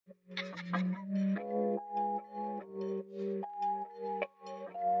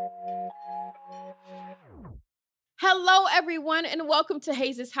Hello, everyone, and welcome to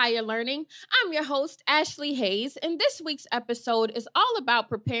Hayes' Higher Learning. I'm your host, Ashley Hayes, and this week's episode is all about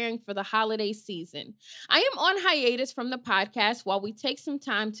preparing for the holiday season. I am on hiatus from the podcast while we take some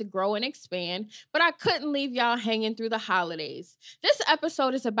time to grow and expand, but I couldn't leave y'all hanging through the holidays. This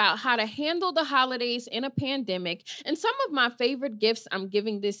episode is about how to handle the holidays in a pandemic and some of my favorite gifts I'm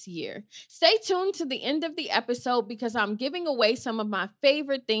giving this year. Stay tuned to the end of the episode because I'm giving away some of my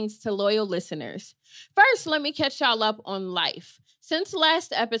favorite things to loyal listeners. First, let me catch y'all up on life. Since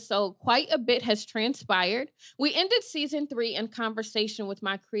last episode, quite a bit has transpired. We ended season 3 in conversation with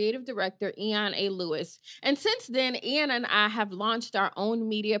my creative director, Ian A. Lewis. And since then, Ian and I have launched our own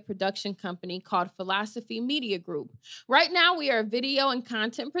media production company called Philosophy Media Group. Right now, we are a video and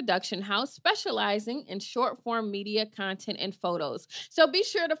content production house specializing in short form media content and photos. So be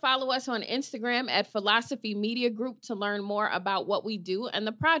sure to follow us on Instagram at Philosophy Media Group to learn more about what we do and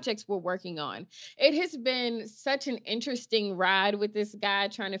the projects we're working on. It has been such an interesting ride with this guy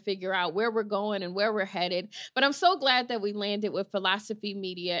trying to figure out where we're going and where we're headed. But I'm so glad that we landed with Philosophy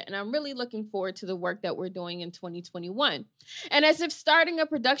Media, and I'm really looking forward to the work that we're doing in 2021. And as if starting a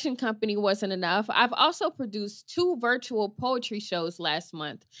production company wasn't enough, I've also produced 2 virtual poetry shows last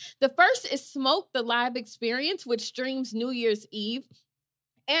month. The first is Smoke the Live Experience, which streams New Year's Eve.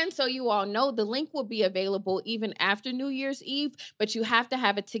 And so you all know, the link will be available even after New Year's Eve, but you have to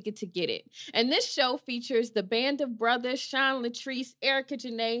have a ticket to get it. And this show features the band of brothers, Sean Latrice, Erica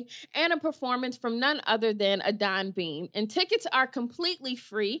Janae, and a performance from none other than Adon Bean. And tickets are completely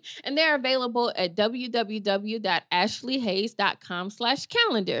free, and they're available at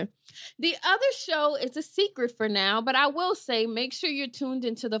www.ashleyhayes.com/calendar. The other show is a secret for now, but I will say make sure you're tuned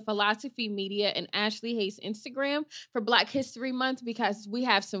into the Philosophy Media and Ashley Hayes Instagram for Black History Month because we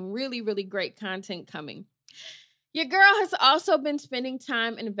have some really, really great content coming. Your girl has also been spending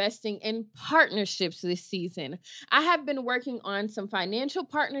time investing in partnerships this season. I have been working on some financial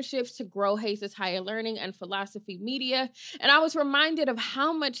partnerships to grow Hayes' Higher Learning and Philosophy Media, and I was reminded of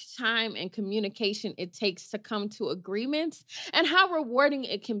how much time and communication it takes to come to agreements and how rewarding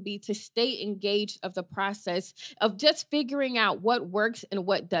it can be to stay engaged of the process of just figuring out what works and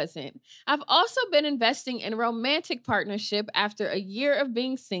what doesn't. I've also been investing in romantic partnership after a year of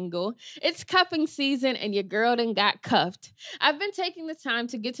being single. It's cuffing season and your girl done got cuffed. I've been taking the time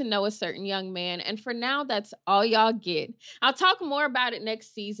to get to know a certain young man, and for now, that's all y'all get. I'll talk more about it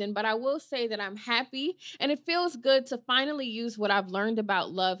next season, but I will say that I'm happy, and it feels good to finally use what I've learned about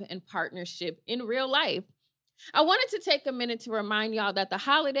love and partnership in real life. I wanted to take a minute to remind y'all that the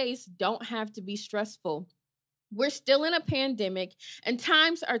holidays don't have to be stressful. We're still in a pandemic, and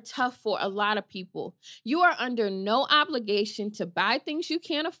times are tough for a lot of people. You are under no obligation to buy things you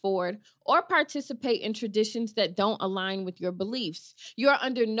can't afford or participate in traditions that don't align with your beliefs. You are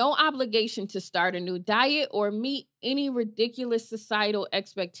under no obligation to start a new diet or meet any ridiculous societal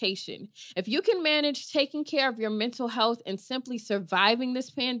expectation. If you can manage taking care of your mental health and simply surviving this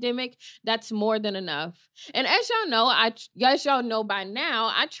pandemic, that's more than enough. And as y'all know by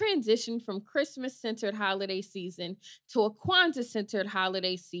now, I transitioned from Christmas-centered holiday season to a Kwanzaa-centered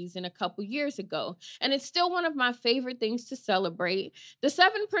holiday season a couple years ago. And it's still one of my favorite things to celebrate. The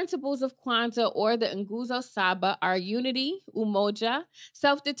 7 principles of Kwanzaa, or the Nguzo Saba, are unity, umoja,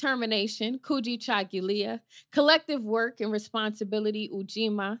 self-determination, kujichagulia, collective work and responsibility,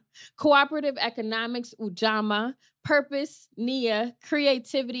 ujima, cooperative economics, ujama, purpose, nia,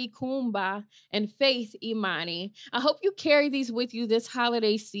 creativity, kumba, and faith, imani. I hope you carry these with you this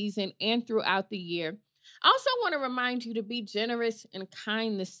holiday season and throughout the year. I also want to remind you to be generous and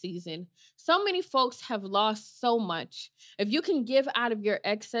kind this season. So many folks have lost so much. If you can give out of your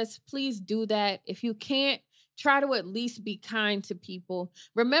excess, please do that. If you can't, try to at least be kind to people.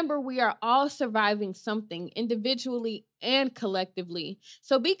 Remember, we are all surviving something individually and collectively.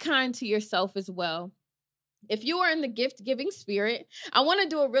 So be kind to yourself as well. If you are in the gift-giving spirit, I want to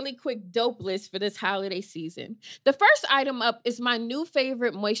do a really quick dope list for this holiday season. The first item up is my new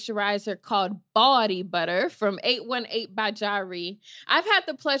favorite moisturizer called Body Butter from 818 by Jari. I've had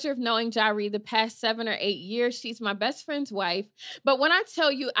the pleasure of knowing Jari the past 7 or 8 years. She's my best friend's wife. But when I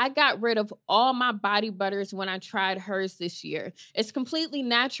tell you, I got rid of all my body butters when I tried hers this year. It's completely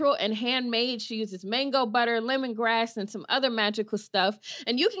natural and handmade. She uses mango butter, lemongrass, and some other magical stuff.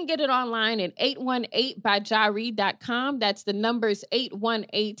 And you can get it online at 818 by Jari byjarrie.com. That's the numbers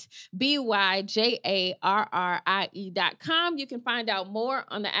 818-BYJARRIE.com. You can find out more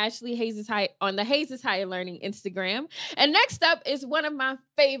on the Ashley Hayes on the Hayes is Higher Learning Instagram. And next up is one of my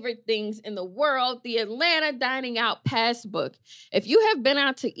favorite things in the world, the Atlanta Dining Out Passbook. If you have been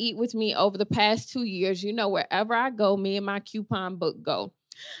out to eat with me over the past 2 years, you know wherever I go, me and my coupon book go.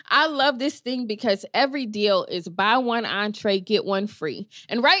 I love this thing because every deal is buy one entree, get one free.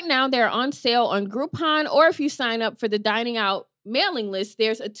 And right now they're on sale on Groupon, or if you sign up for the Dining Out mailing list,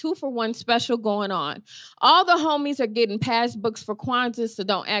 there's a 2-for-1 special going on. All the homies are getting passbooks for Kwanzaa, so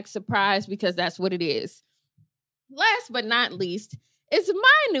don't act surprised because that's what it is. Last but not least, it's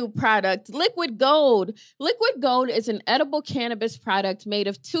my new product, Liquid Gold. Liquid Gold is an edible cannabis product made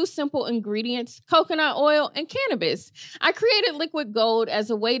of 2 simple ingredients, coconut oil and cannabis. I created Liquid Gold as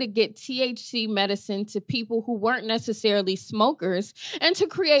a way to get THC medicine to people who weren't necessarily smokers and to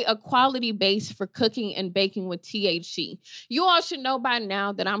create a quality base for cooking and baking with THC. You all should know by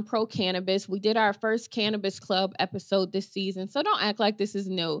now that I'm pro-cannabis. We did our first Cannabis Club episode this season, so don't act like this is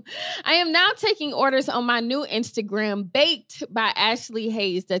new. I am now taking orders on my new Instagram, Baked by Ashley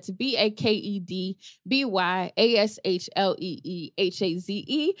Hayes. That's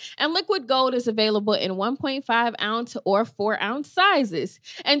BAKEDBYASHLEEHAZE. And Liquid Gold is available in 1.5 ounce or 4 ounce sizes.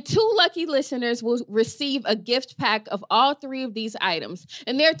 And 2 lucky listeners will receive a gift pack of all 3 of these items.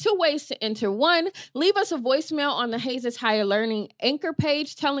 And there are 2 ways to enter. 1, leave us a voicemail on the Hayes is Higher Learning anchor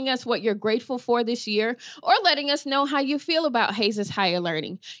page telling us what you're grateful for this year or letting us know how you feel about Hayes is Higher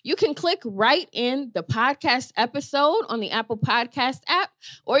Learning. You can click right in the podcast episode on the Apple Podcast app,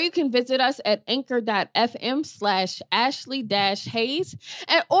 or you can visit us at anchor.fm/Ashley-Hayes.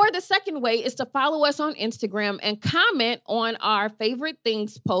 Or the second way is to follow us on Instagram and comment on our favorite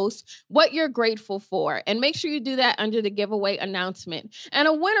things post what you're grateful for. And make sure you do that under the giveaway announcement. And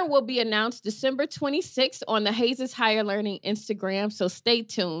a winner will be announced December 26th on the Hayes is Higher Learning Instagram, so stay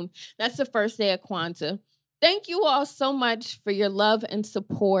tuned. That's the first day of Kwanzaa. Thank you all so much for your love and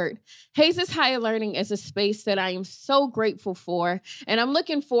support. Hayes is Higher Learning is a space that I am so grateful for, and I'm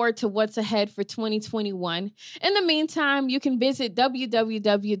looking forward to what's ahead for 2021. In the meantime, you can visit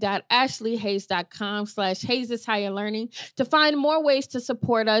www.ashleyhayes.com/Hayes is Higher Learning to find more ways to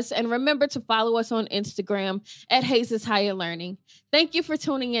support us, and remember to follow us on Instagram at Hayes is Higher Learning. Thank you for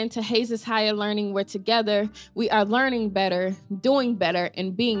tuning in to Hayes is Higher Learning, where together we are learning better, doing better,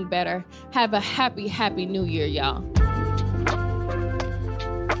 and being better. Have a happy, happy New Year, y'all.